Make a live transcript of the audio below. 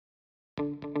Hello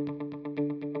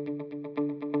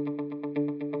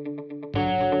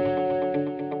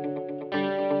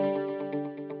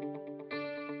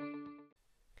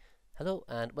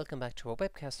and welcome back to our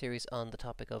webcast series on the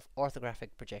topic of orthographic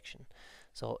projection.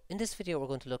 So in this video we're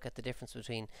going to look at the difference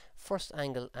between first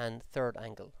angle and third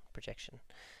angle projection.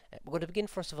 We're going to begin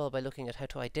first of all by looking at how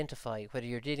to identify whether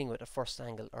you're dealing with a first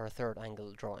angle or a third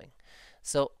angle drawing.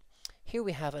 So here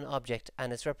we have an object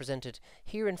and it's represented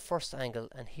here in first angle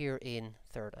and here in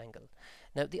third angle.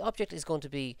 Now the object is going to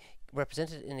be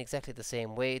represented in exactly the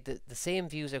same way. The same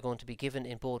views are going to be given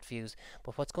in both views,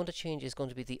 but what's going to change is going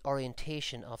to be the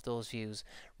orientation of those views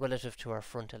relative to our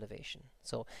front elevation.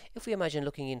 So if we imagine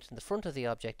looking into the front of the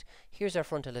object, here's our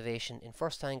front elevation in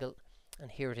first angle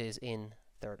and here it is in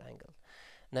third angle.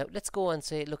 Now let's go and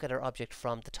say look at our object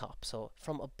from the top. So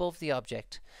from above the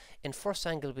object, in first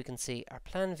angle we can see our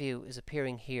plan view is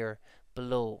appearing here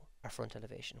below our front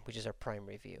elevation, which is our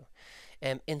primary view.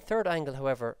 In third angle,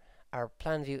 however, our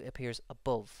plan view appears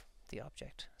above the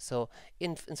object. So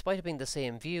in spite of being the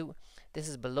same view, this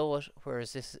is below it,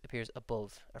 whereas this appears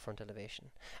above our front elevation.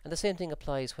 And the same thing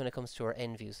applies when it comes to our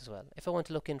end views as well. If I want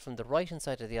to look in from the right hand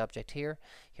side of the object here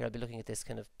I'll be looking at this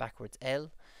kind of backwards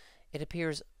L, it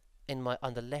appears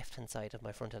on the left hand side of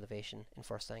my front elevation in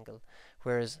first angle,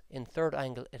 whereas in third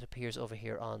angle it appears over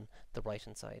here on the right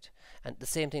hand side. And the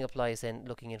same thing applies then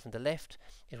looking in from the left,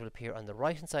 it will appear on the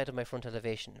right hand side of my front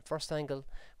elevation in first angle,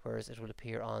 whereas it will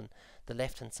appear on the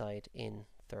left hand side in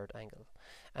third angle.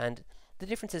 And the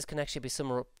differences can actually be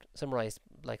summarized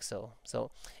like so.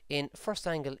 So in first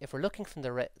angle, if we're looking from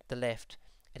the left,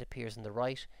 it appears on the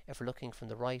right. If we're looking from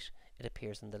the right, it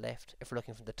appears on the left. If we're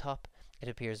looking from the top, it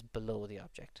appears below the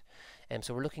object.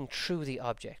 So we're looking through the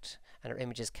object and our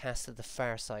image is cast to the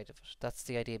far side of it. That's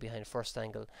the idea behind first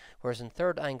angle. Whereas in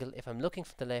third angle, if I'm looking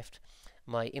from the left,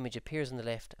 my image appears on the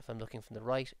left. If I'm looking from the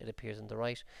right, it appears on the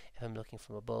right. If I'm looking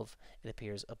from above, it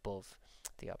appears above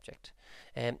the object.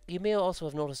 You may also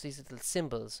have noticed these little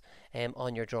symbols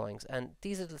on your drawings, and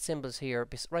these little symbols here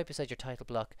right beside your title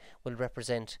block will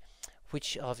represent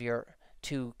which of your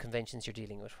two conventions you're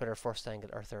dealing with, whether first angle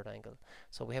or third angle.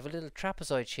 So we have a little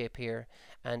trapezoid shape here,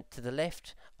 and to the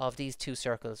left of these two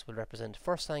circles will represent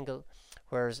first angle,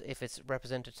 whereas if it's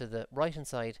represented to the right hand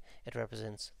side, it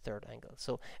represents third angle.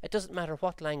 So it doesn't matter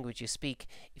what language you speak,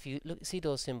 if you see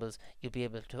those symbols, you'll be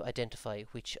able to identify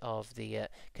which of the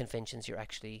conventions you're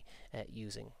actually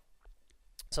using.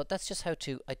 So that's just how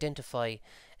to identify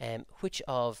which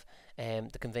of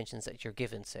the conventions that you're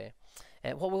given, say.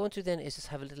 What we want to do then is just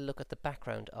have a little look at the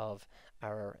background of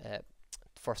our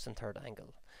first and third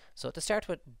angle. So to start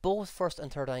with, both first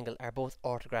and third angle are both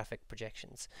orthographic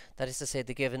projections. That is to say,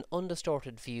 they give an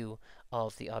undistorted view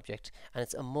of the object, and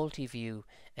it's a multi-view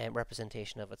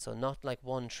representation of it. So not like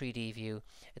one 3D view.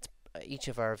 It's each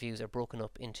of our views are broken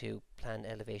up into plan,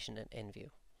 elevation, and end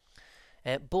view.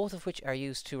 Both of which are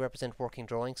used to represent working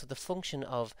drawings, so the function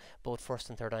of both first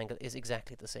and third angle is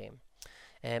exactly the same.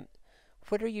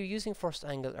 Whether you're using first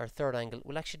angle or third angle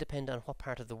will actually depend on what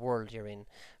part of the world you're in.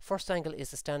 First angle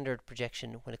is the standard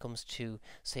projection when it comes to,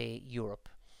 say, Europe,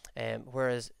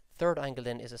 whereas third angle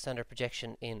then is a standard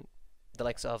projection in the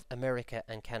likes of America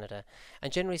and Canada.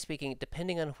 And generally speaking,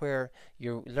 depending on where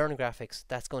you're learning graphics,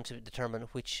 that's going to determine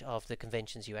which of the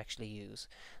conventions you actually use.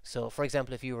 So for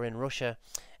example, if you were in Russia,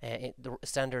 the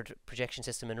standard projection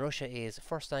system in Russia is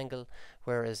first angle,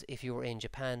 whereas if you were in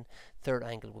Japan, third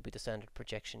angle would be the standard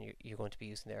projection you're going to be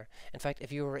using there. In fact,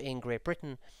 if you were in Great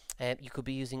Britain, you could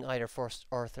be using either first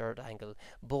or third angle.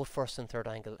 Both first and third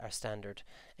angle are standard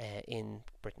in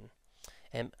Britain.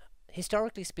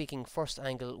 Historically speaking, first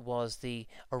angle was the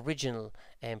original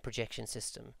projection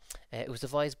system. It was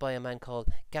devised by a man called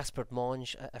Gaspard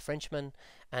Monge, a Frenchman,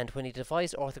 and when he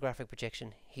devised orthographic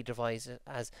projection, he devised it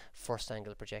as first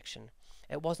angle projection.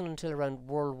 It wasn't until around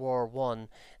World War I,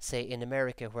 say in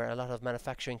America, where a lot of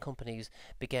manufacturing companies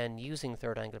began using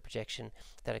third angle projection,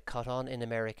 that it caught on in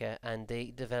America, and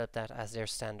they developed that as their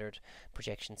standard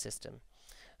projection system.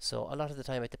 So a lot of the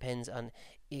time it depends on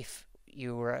if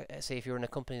you're if you're in a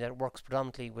company that works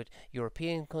predominantly with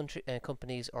European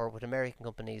companies or with American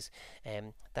companies,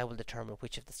 that will determine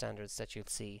which of the standards that you'll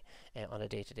see on a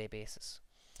day-to-day basis.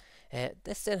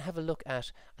 Let's then have a look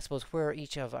at, I suppose, where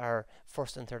each of our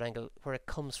first and third angle, where it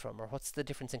comes from, or what's the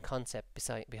difference in concept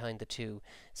behind the two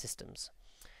systems.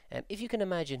 If you can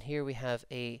imagine, here we have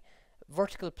a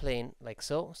vertical plane like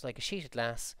so, it's like a sheet of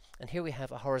glass, and here we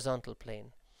have a horizontal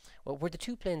plane. Well, where the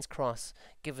two planes cross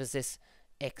give us this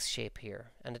X shape here,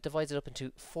 and it divides it up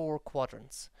into 4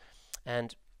 quadrants.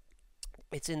 And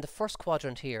it's in the first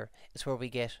quadrant here is where we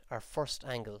get our first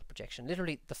angle projection,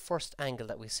 literally the first angle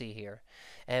that we see here.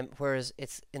 Whereas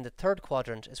it's in the third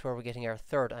quadrant is where we're getting our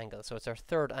third angle. So it's our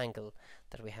third angle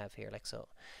that we have here, like so.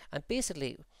 And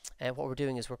basically, what we're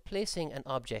doing is we're placing an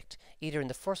object either in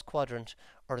the first quadrant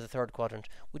or the third quadrant.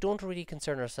 We don't really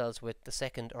concern ourselves with the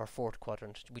second or fourth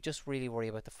quadrant. We just really worry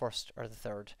about the first or the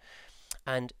third.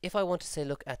 And if I want to say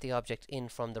look at the object in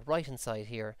from the right hand side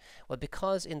here, well,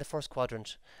 because in the first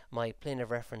quadrant my plane of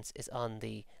reference is on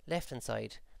the left hand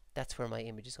side, that's where my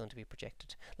image is going to be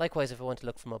projected. Likewise, if I want to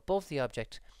look from above the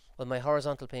object, well, my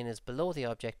horizontal plane is below the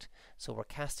object, so we're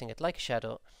casting it like a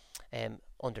shadow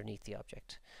underneath the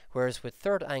object. Whereas with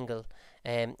third angle,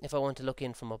 if I want to look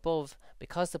in from above,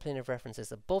 because the plane of reference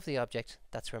is above the object,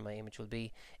 that's where my image will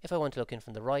be. If I want to look in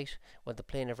from the right, well, the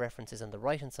plane of reference is on the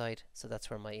right hand side, so that's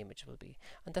where my image will be.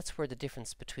 And that's where the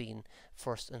difference between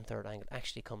first and third angle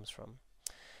actually comes from.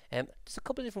 There's a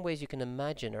couple of different ways you can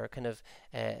imagine, or kind of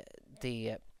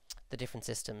the different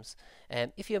systems.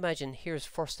 If you imagine here's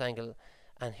first angle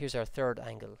and here's our third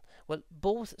angle, well,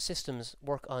 both systems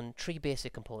work on three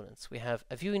basic components. We have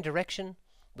a viewing direction,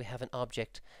 we have an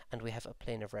object, and we have a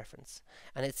plane of reference.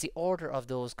 And it's the order of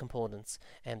those components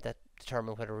that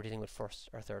determine whether we're dealing with first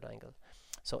or third angle.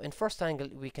 So in first angle,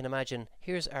 we can imagine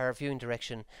here's our viewing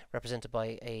direction represented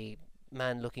by a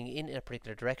man looking in a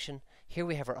particular direction. Here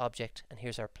we have our object, and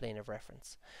here's our plane of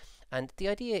reference. And the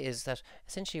idea is that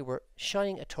essentially we're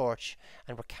shining a torch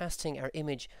and we're casting our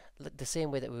image the same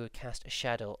way that we would cast a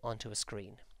shadow onto a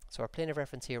screen. So our plane of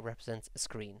reference here represents a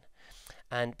screen.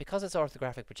 And because it's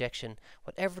orthographic projection,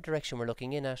 whatever direction we're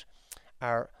looking in at,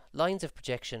 our lines of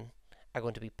projection are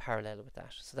going to be parallel with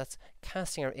that. So that's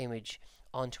casting our image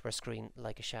onto our screen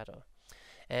like a shadow.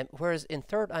 Whereas in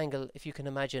third angle, if you can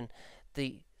imagine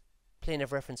the plane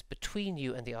of reference between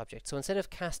you and the object. So instead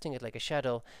of casting it like a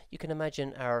shadow, you can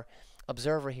imagine our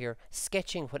observer here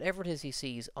sketching whatever it is he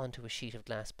sees onto a sheet of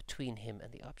glass between him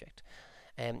and the object.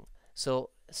 So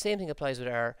same thing applies with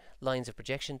our lines of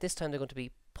projection. This time they're going to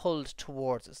be pulled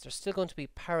towards us. They're still going to be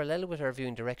parallel with our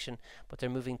viewing direction, but they're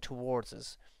moving towards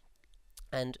us.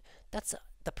 And that's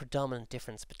the predominant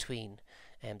difference between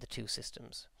the two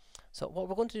systems. So what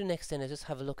we're going to do next then is just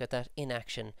have a look at that in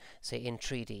action, say in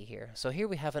 3D here. So here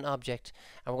we have an object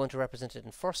and we're going to represent it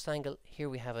in first angle. Here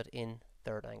we have it in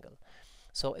third angle.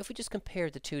 So if we just compare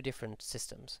the two different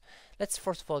systems, let's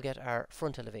first of all get our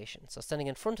front elevation. So standing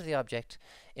in front of the object,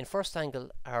 in first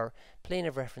angle our plane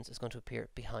of reference is going to appear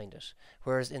behind it,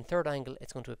 whereas in third angle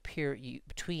it's going to appear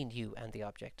between you and the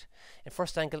object. In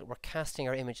first angle we're casting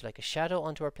our image like a shadow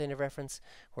onto our plane of reference,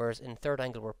 whereas in third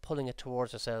angle we're pulling it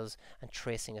towards ourselves and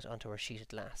tracing it onto our sheet of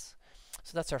glass.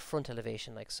 So that's our front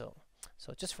elevation, like so.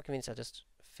 So just for convenience I'll just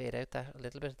fade out that a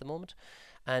little bit at the moment.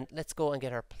 And let's go and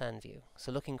get our plan view.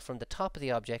 So looking from the top of the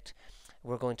object,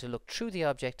 we're going to look through the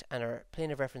object and our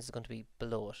plane of reference is going to be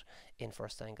below it in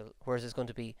first angle, whereas it's going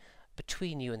to be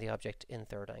between you and the object in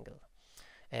third angle.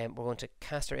 We're going to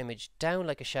cast our image down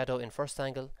like a shadow in first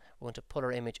angle. We're going to pull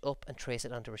our image up and trace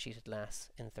it onto a sheet of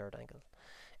glass in third angle.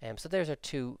 So there's our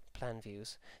two plan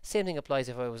views. Same thing applies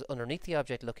if I was underneath the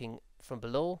object looking from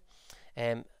below.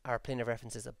 Our plane of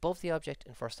reference is above the object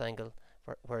in first angle,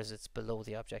 whereas it's below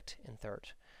the object in third.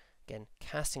 Again,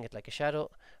 casting it like a shadow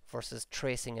versus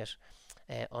tracing it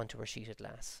onto our sheet of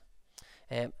glass.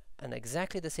 And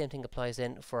exactly the same thing applies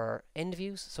then for our end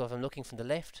views. So if I'm looking from the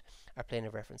left, our plane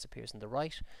of reference appears on the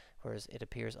right, whereas it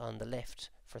appears on the left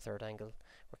for third angle.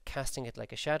 We're casting it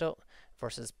like a shadow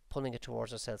versus pulling it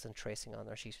towards ourselves and tracing on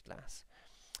our sheet of glass.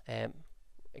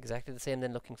 Exactly the same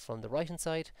then looking from the right hand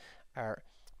side, our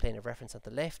plane of reference on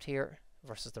the left here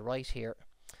versus the right here,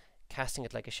 casting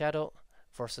it like a shadow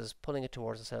versus pulling it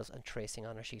towards ourselves and tracing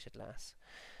on our sheet of glass.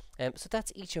 So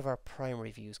that's each of our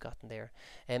primary views gotten there.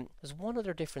 There's one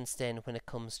other difference then when it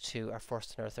comes to our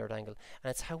first and our third angle, and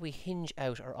it's how we hinge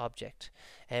out our object.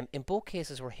 In both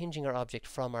cases we're hinging our object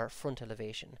from our front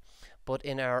elevation, but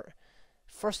in our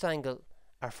first angle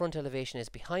our front elevation is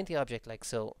behind the object like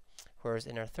so, whereas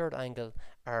in our third angle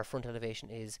our front elevation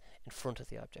is in front of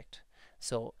the object.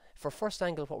 So for first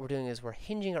angle what we're doing is we're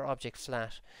hinging our object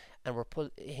flat and we're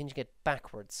hinging it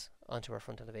backwards onto our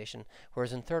front elevation,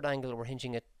 whereas in third angle we're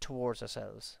hinging it towards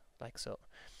ourselves like so.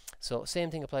 So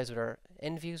same thing applies with our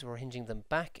end views. We're hinging them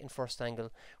back in first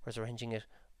angle, whereas we're hinging it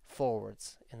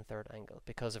forwards in third angle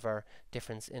because of our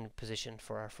difference in position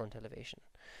for our front elevation.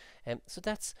 So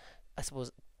that's, I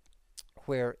suppose,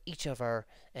 where each of our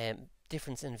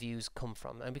difference in views come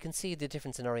from, and we can see the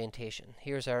difference in orientation.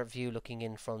 Here's our view looking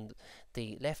in from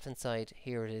the left hand side.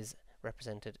 Here it is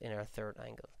represented in our third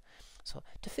angle. So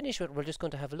to finish with, we're just going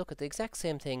to have a look at the exact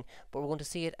same thing, but we're going to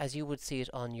see it as you would see it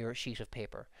on your sheet of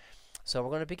paper. So we're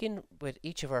going to begin with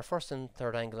each of our first and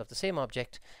third angle of the same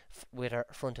object with our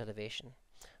front elevation.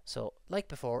 So like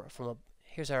before,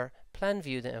 here's our plan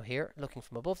view now here, looking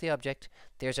from above the object.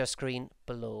 There's our screen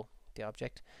below the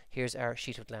object. Here's our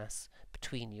sheet of glass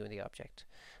between you and the object.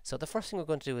 So the first thing we're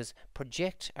going to do is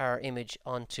project our image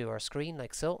onto our screen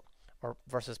like so, or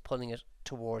versus pulling it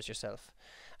towards yourself.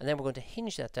 And then we're going to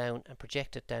hinge that down and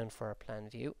project it down for our plan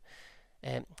view.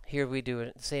 Here we do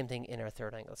the same thing in our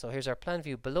third angle. So here's our plan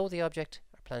view below the object,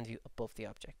 our plan view above the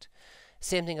object.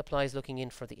 Same thing applies looking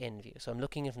in for the end view. So I'm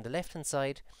looking in from the left hand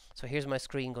side. So here's my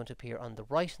screen going to appear on the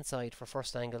right hand side for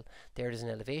first angle. There it is in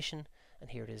elevation, and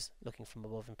here it is looking from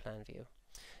above in plan view.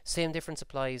 Same difference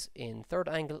applies in third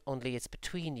angle, only it's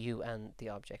between you and the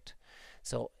object.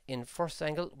 So in first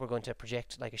angle, we're going to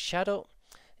project like a shadow.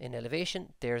 In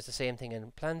elevation, there's the same thing in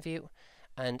plan view,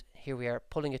 and here we are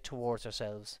pulling it towards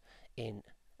ourselves in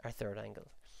our third angle.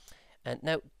 And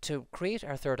now to create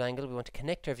our third angle, we want to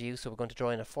connect our views, so we're going to draw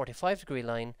in a 45-degree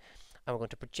line, and we're going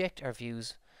to project our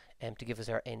views to give us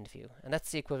our end view. And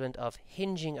that's the equivalent of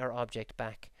hinging our object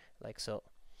back like so,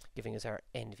 giving us our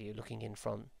end view looking in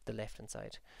from the left hand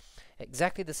side.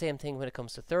 Exactly the same thing when it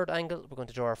comes to third angle. We're going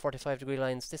to draw our 45-degree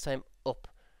lines, this time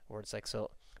upwards like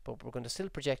so, but we're going to still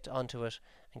project onto it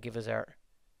and give us our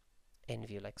end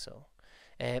view like so.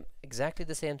 Exactly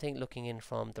the same thing looking in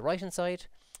from the right hand side.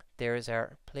 There is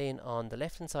our plane on the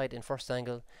left hand side in first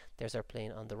angle. There's our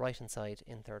plane on the right hand side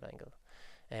in third angle.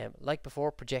 Like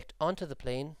before, project onto the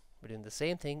plane. We're doing the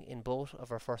same thing in both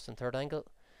of our first and third angle,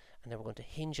 and then we're going to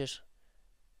hinge it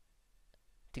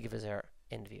to give us our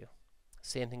end view.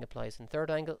 Same thing applies in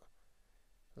third angle,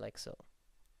 like so.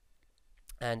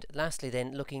 And lastly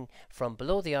then, looking from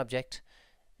below the object,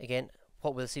 again,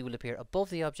 what we'll see will appear above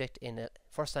the object in a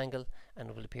first angle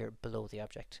and will appear below the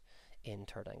object in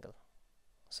third angle.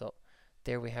 So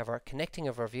there we have our connecting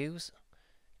of our views,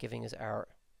 giving us our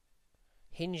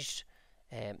hinged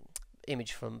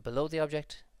image from below the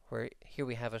object, where here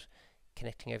we have it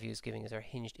connecting our views, giving us our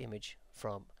hinged image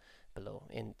from below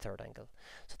in third angle.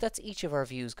 So that's each of our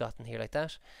views gotten here like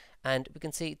that, and we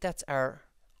can see that's our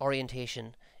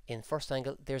orientation in first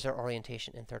angle, there's our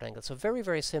orientation in third angle. So very,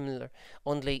 very similar,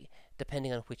 only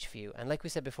depending on which view. And like we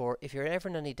said before, if you're ever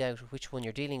in any doubt which one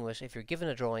you're dealing with, if you're given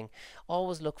a drawing,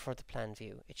 always look for the plan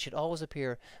view. It should always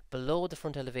appear below the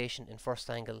front elevation in first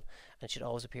angle, and it should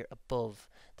always appear above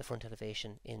the front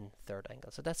elevation in third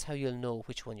angle. So that's how you'll know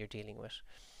which one you're dealing with.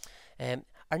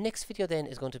 Our next video then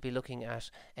is going to be looking at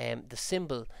the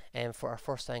symbol for our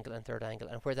first angle and third angle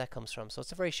and where that comes from. So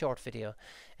it's a very short video,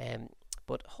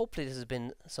 but hopefully this has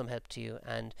been some help to you,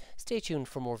 and stay tuned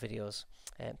for more videos.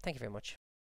 Thank you very much.